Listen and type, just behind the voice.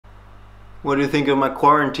What do you think of my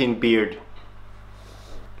quarantine beard?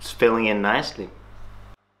 It's filling in nicely.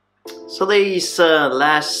 So this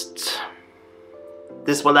last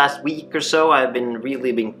week or so, I've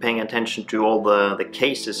really been paying attention to all the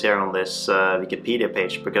cases here on this Wikipedia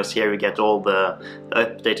page, because here we get all the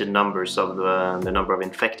updated numbers of the number of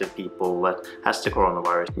infected people that has the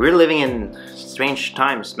coronavirus. We're living in strange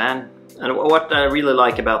times, man. And what I really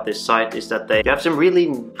like about this site is that you have some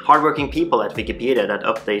really hardworking people at Wikipedia that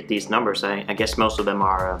update these numbers. I guess most of them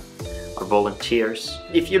are volunteers.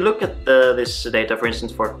 If you look at this data, for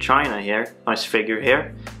instance, for China here, nice figure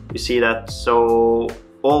here, you see that so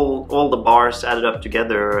all the bars added up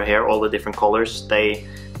together here, all the different colors, they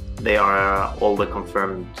are all the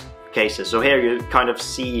confirmed cases. So here you kind of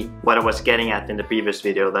see what I was getting at in the previous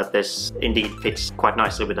video, that this indeed fits quite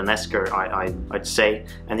nicely with an S-curve, I'd say.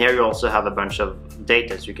 And here you also have a bunch of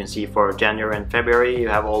data. As you can see, for January and February you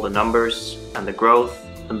have all the numbers and the growth.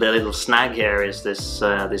 And the little snag here is this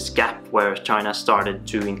gap where China started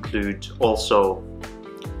to include also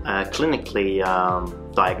clinically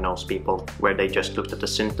diagnosed people, where they just looked at the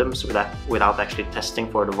symptoms without actually testing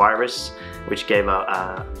for the virus, which gave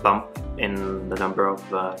a bump in the number of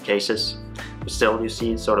cases. But still, you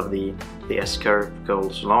see sort of the S-curve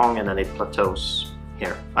goes along and then it plateaus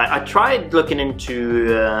here. I tried looking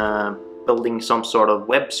into building some sort of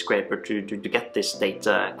web scraper to get this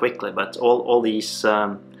data quickly, but all these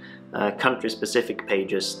country-specific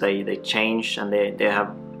pages, they change, and they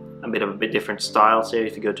have a bit different styles here.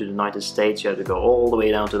 If you go to the United States, you have to go all the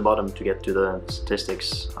way down to the bottom to get to the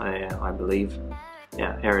statistics, I believe.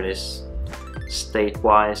 Yeah, here it is,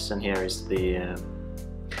 state-wise, and here is the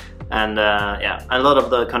yeah, a lot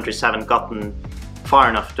of the countries haven't gotten far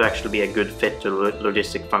enough to actually be a good fit to the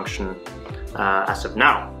logistic function as of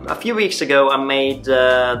now. A few weeks ago I made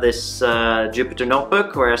this Jupyter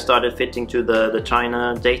notebook where I started fitting to the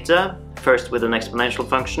China data. First with an exponential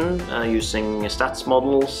function using stats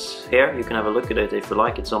models here. You can have a look at it if you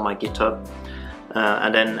like, it's on my GitHub.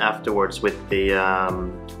 And then afterwards with the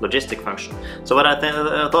logistic function. So what I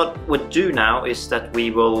thought we'd do now is that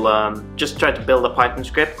we will just try to build a Python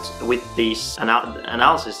script with these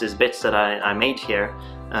analysis, these bits that I made here,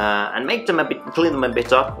 and make them clean them a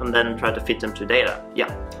bit up, and then try to fit them to data.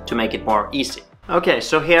 Yeah, to make it more easy. Okay,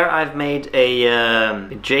 so here I've made a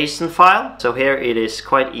JSON file. So here it is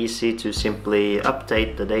quite easy to simply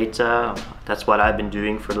update the data. That's what I've been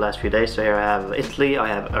doing for the last few days. So here I have Italy, I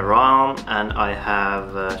have Iran, and I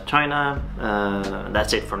have China.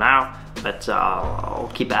 That's it for now, but I'll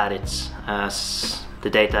keep at it as the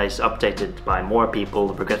data is updated by more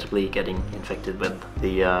people regrettably getting infected with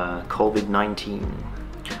the COVID-19.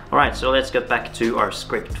 Alright, so let's get back to our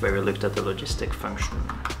script where we looked at the logistic function.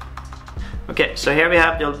 Okay, so here we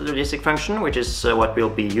have the logistic function, which is what we'll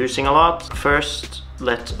be using a lot. First,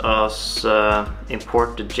 let us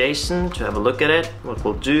import the JSON to have a look at it. What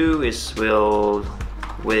we'll do is we'll,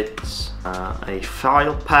 with a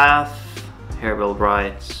file path, here we'll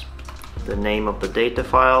write the name of the data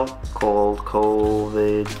file called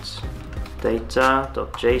COVID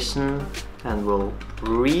data.json, and we'll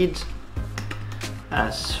read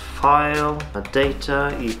as file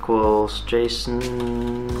data equals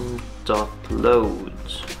json.load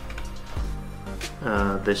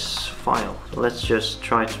this file. So let's just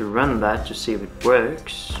try to run that to see if it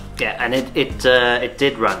works. Yeah, and it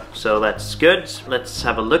did run, so that's good. Let's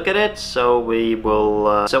have a look at it. So we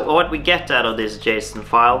will so what we get out of this JSON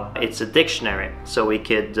file, it's a dictionary. So we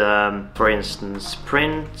could for instance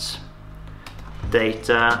print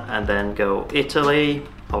data and then go Italy.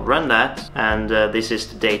 I'll run that, and this is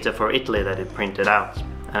the data for Italy that it printed out.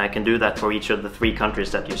 And I can do that for each of the three countries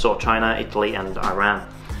that you saw, China, Italy and Iran.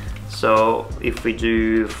 So if we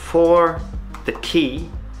do for the key,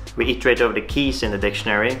 we iterate over the keys in the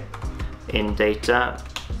dictionary. In data,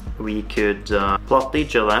 we could plot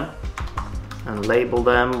each of them and label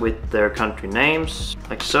them with their country names,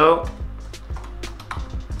 like so.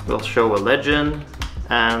 We'll show a legend,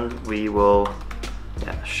 and we will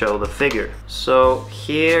show the figure. So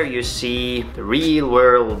here you see the real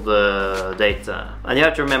world data, and you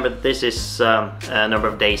have to remember that this is a number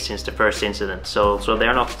of days since the first incident, so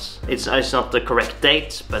they're not, it's not the correct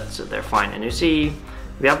date, but they're fine. And you see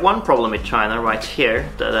we have one problem with China right here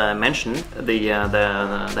that I mentioned. The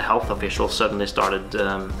health officials suddenly started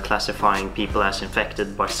classifying people as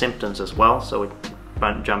infected by symptoms as well, so it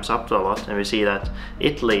jumps up to a lot, and we see that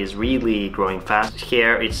Italy is really growing fast.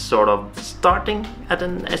 Here it's sort of starting at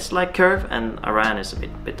an S-like curve, and Iran is a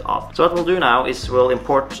bit off. So what we'll do now is we'll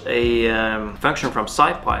import a function from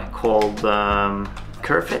SciPy called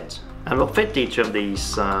curveFit, And we'll fit each of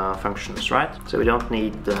these functions, right? So we don't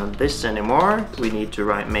need this anymore. We need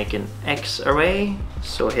to make an X array.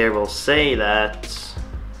 So here we'll say that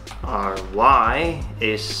our Y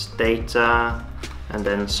is data and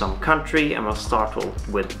then some country, and we'll start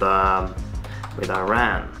with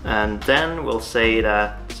Iran. And then we'll say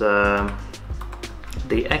that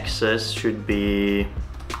the X's should be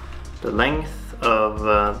the length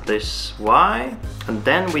of this Y, and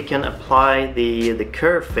then we can apply the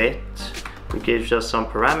curve fit, which gives us some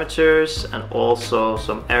parameters and also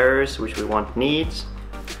some errors which we won't need.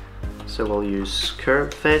 So we'll use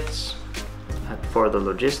curve fit for the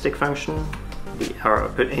logistic function.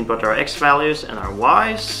 Input our X values and our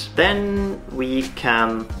Y's. Then we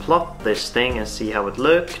can plot this thing and see how it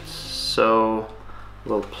looked. So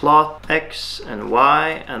we'll plot X and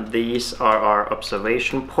Y, and these are our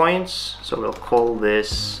observation points. So we'll call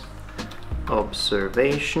this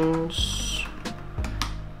observations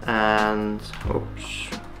and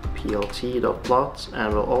plt.plot,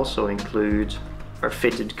 and we'll also include our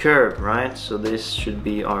fitted curve, right? So this should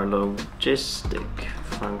be our logistic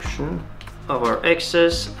function of our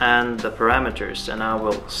X's and the parameters, and now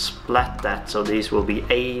we'll splat that, so these will be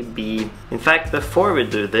A, B. In fact, before we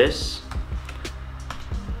do this,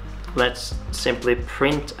 let's simply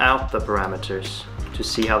print out the parameters to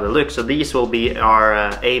see how they look. So these will be our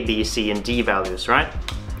A, B, C, and D values, right?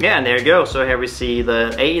 Yeah, and there you go. So here we see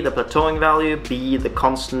the A, the plateauing value, B, the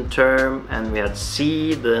constant term, and we had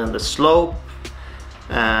C, the slope,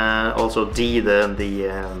 also D,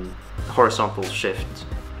 the horizontal shift.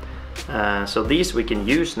 So these we can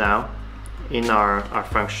use now in our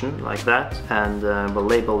function like that, and we'll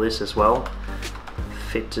label this as well,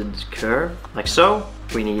 fitted curve, like so.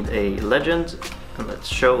 We need a legend, and let's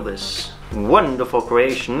show this wonderful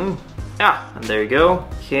creation. And there you go.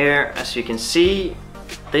 Here, as you can see,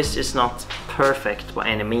 this is not perfect by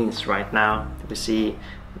any means right now. We see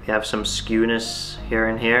we have some skewness here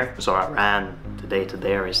and here. So our RAN, the data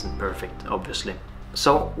there isn't perfect, obviously.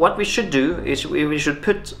 So what we should do is we should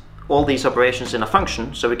put all these operations in a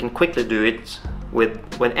function so we can quickly do it with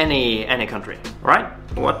any country, right?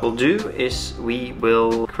 What we'll do is we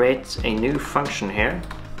will create a new function here,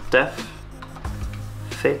 def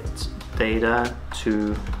fit data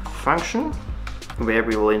to function, where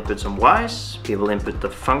we will input some Y's. We will input the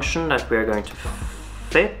function that we are going to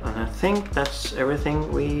fit, and I think that's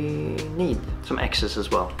everything we need. Some X's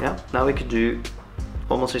as well. Yeah. Now we could do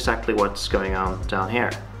almost exactly what's going on down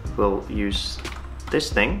here. We'll use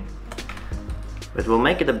this thing, but we'll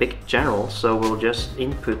make it a bit general, so we'll just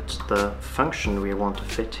input the function we want to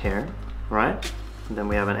fit here, right? And then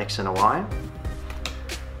we have an X and a Y.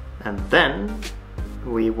 And then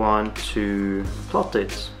we want to plot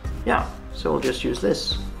it. Yeah, so we'll just use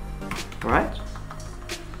this, right?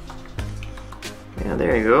 Yeah,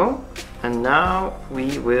 there you go. And now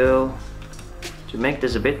we will, to make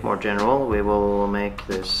this a bit more general, we will make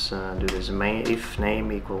this, do this main, if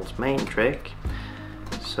name equals main trick,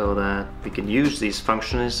 so that we can use these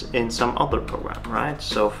functions in some other program, right?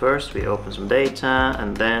 So first we open some data,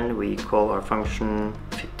 and then we call our function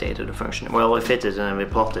fit data to function. Well, we fit it and then we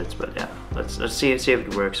plot it, but yeah, let's see if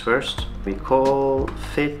it works first. We call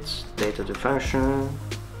fit data to function.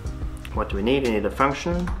 What do we need? We need a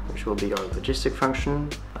function, which will be our logistic function.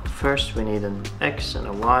 First we need an X and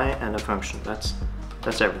a Y and a function. That's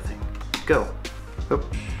everything. Go. Oops.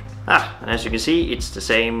 And as you can see, it's the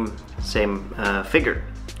same figure.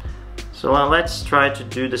 So let's try to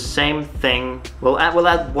do the same thing. We'll add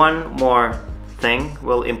one more thing.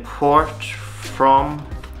 We'll import from,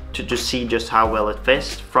 to see just how well it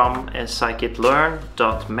fits, from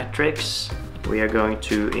scikit-learn.metrics. We are going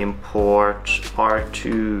to import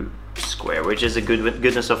R2 square, which is a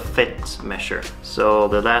goodness of fit measure. So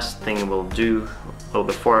the last thing we'll do, well,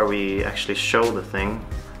 before we actually show the thing,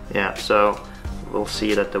 yeah, so we'll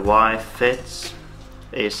see that the Y fits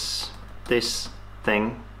is this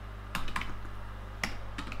thing,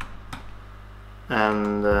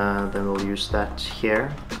 and then we'll use that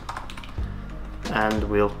here, and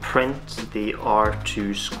we'll print the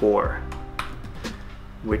R2 score,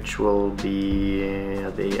 which will be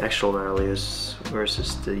the actual values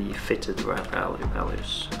versus the fitted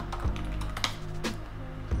values.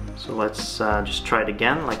 So let's just try it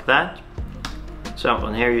again like that. So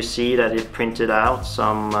on here you see that it printed out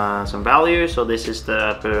some values. So this is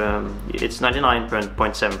the it's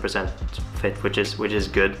 99.7% fit, which is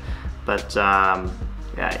good. But yeah,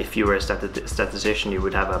 if you were a statistician, you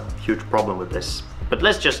would have a huge problem with this. But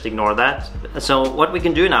let's just ignore that. So what we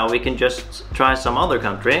can do now, we can just try some other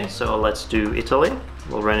country. So let's do Italy.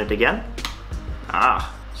 We'll run it again.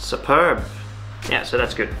 Superb. Yeah, so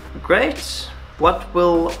that's good. Great. What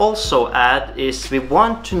we'll also add is we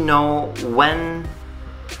want to know when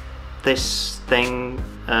this thing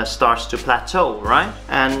starts to plateau, right?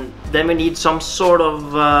 And then we need some sort of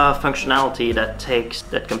functionality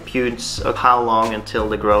that computes how long until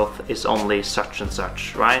the growth is only such and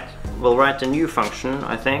such, right? We'll write a new function,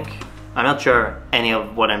 I think. I'm not sure any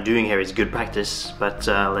of what I'm doing here is good practice, but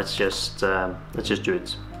let's just do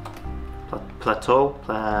it. Plateau,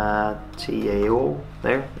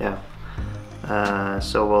 there, yeah.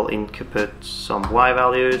 So we'll input some y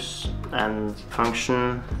values and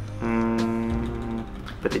function,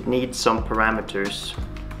 but it needs some parameters,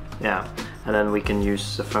 yeah. And then we can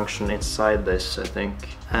use the function inside this, I think.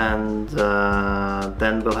 And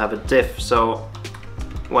then we'll have a diff. So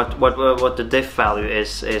what the diff value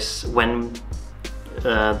is when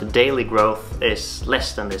the daily growth is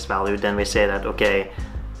less than this value, then we say that, okay,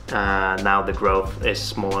 now the growth is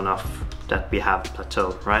small enough that we have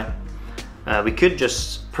plateaued, right? We could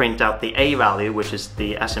just print out the a value, which is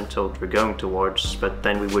the asymptote we're going towards, but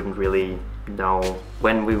then we wouldn't really know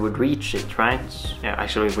when we would reach it, right? Yeah,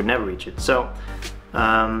 actually we would never reach it. So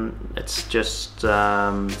let's just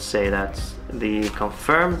say that the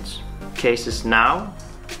confirmed cases now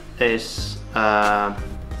is the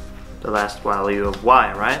last value of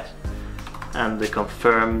y, right? And the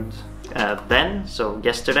confirmed then, so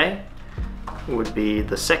yesterday, would be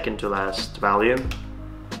the second to last value.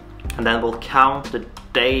 And then we'll count the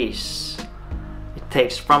days it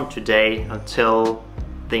takes from today until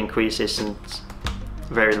the increase isn't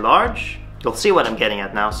very large. You'll see what I'm getting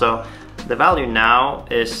at now. So the value now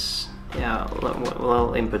is, yeah,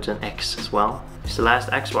 we'll input an x as well. It's the last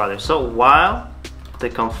x value. So while the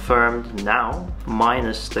confirmed now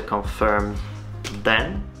minus the confirmed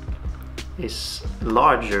then is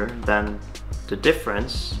larger than the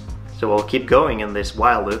difference, so we'll keep going in this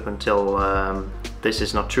while loop until this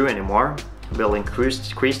is not true anymore. We'll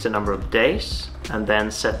decrease the number of days and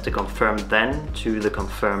then set the confirmed then to the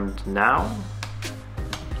confirmed now,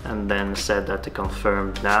 and then set that the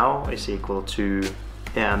confirmed now is equal to,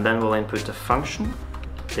 yeah, and then we'll input a function.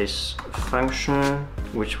 This function,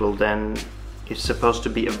 which will then is supposed to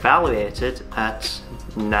be evaluated at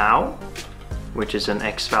now, which is an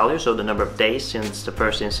x value, so the number of days since the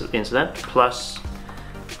first incident, plus,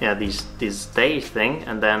 yeah, this day thing,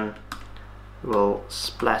 and then we'll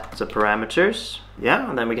split the parameters, yeah,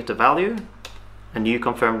 and then we get the value, a new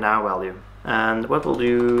confirmed now value. And what we'll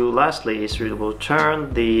do lastly is we will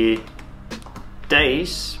turn the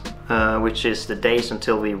days, which is the days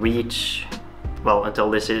until we reach, well,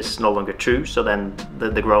 until this is no longer true, so then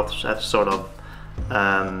the growth has sort of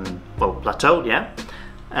well, plateaued, yeah,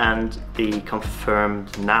 and the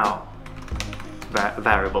confirmed now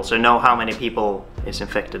variable, so know how many people is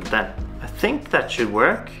infected then. I think that should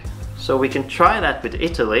work. So we can try that with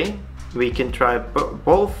Italy. We can try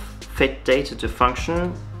both fit data to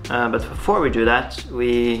function, but before we do that,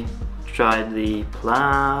 we try the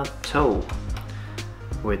plateau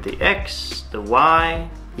with the x, the y.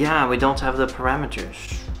 Yeah, we don't have the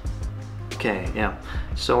parameters. Okay, yeah.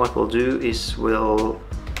 So what we'll do is we'll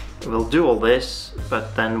do all this,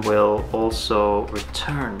 but then we'll also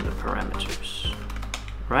return the parameters,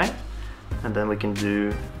 right? And then we can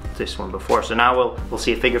do this one before. So now we'll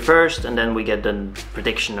see a figure first, and then we get the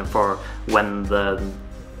prediction for when the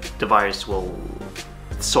virus will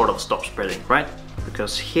sort of stop spreading, right?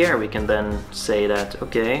 Because here we can then say that,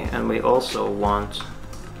 okay, and we also want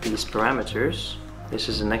these parameters. This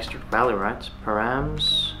is an extra value, right?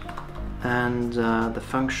 Params, and the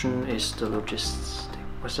function is the logistic.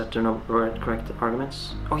 Was that the correct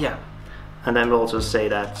arguments? Oh yeah. And then we'll also say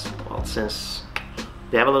that, well, since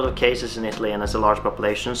they have a lot of cases in Italy and it's a large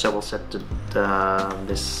population, so we'll set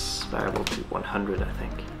this variable to 100, I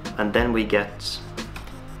think. And then we get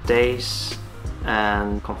days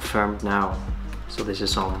and confirmed now. So this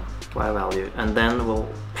is some y value. And then we'll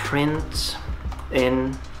print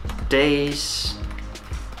in days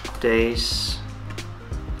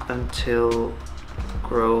until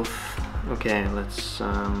growth. Okay, let's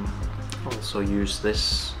also use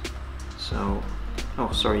this. So,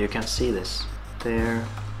 oh, sorry, you can't see this. There,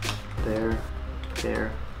 there,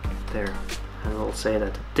 there, there. And we'll say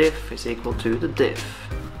that the diff is equal to the diff.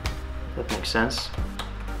 That makes sense.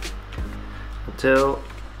 Until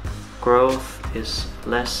growth is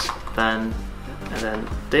less than, and then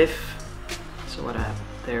diff. So what I have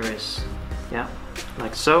there is, yeah,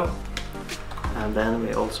 like so. And then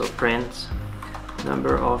we also print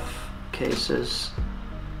number of cases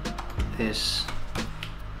is,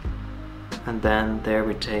 and then there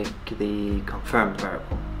we take the confirmed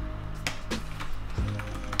variable.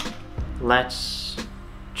 Let's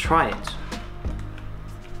try it.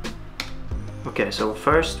 Okay, so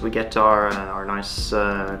first we get our nice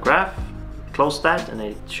graph, close that, and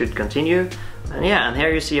it should continue. And yeah, and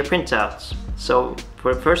here you see a printout. So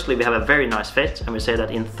firstly we have a very nice fit, and we say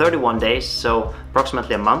that in 31 days, so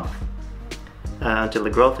approximately a month, until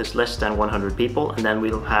the growth is less than 100 people, and then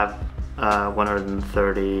we'll have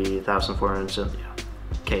 130,400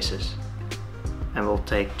 cases. And we'll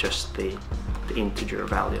take just the integer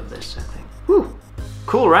value of this, I think. Whew.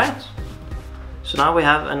 Cool, right? So now we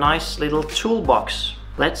have a nice little toolbox.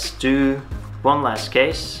 Let's do one last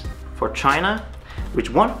case for China, which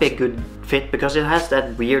won't be a good fit because it has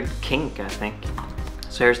that weird kink, I think.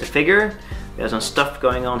 So here's the figure. We have some stuff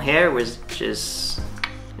going on here, which is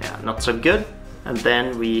not so good. And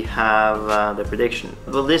then we have the prediction.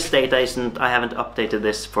 Well, this data isn't, I haven't updated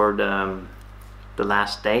this for the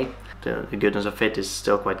last day. The goodness of it is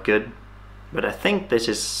still quite good. But I think this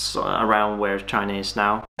is around where China is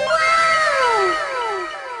now.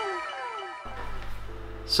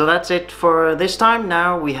 So that's it for this time.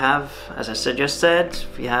 Now we have, as I just said,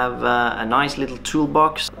 we have a nice little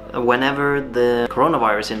toolbox. Whenever the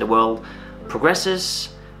coronavirus in the world progresses,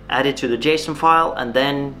 add it to the JSON file, and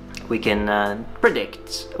then we can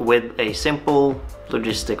predict with a simple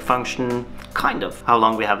logistic function kind of how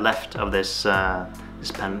long we have left of this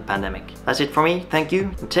pandemic. That's it for me. Thank you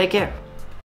and take care.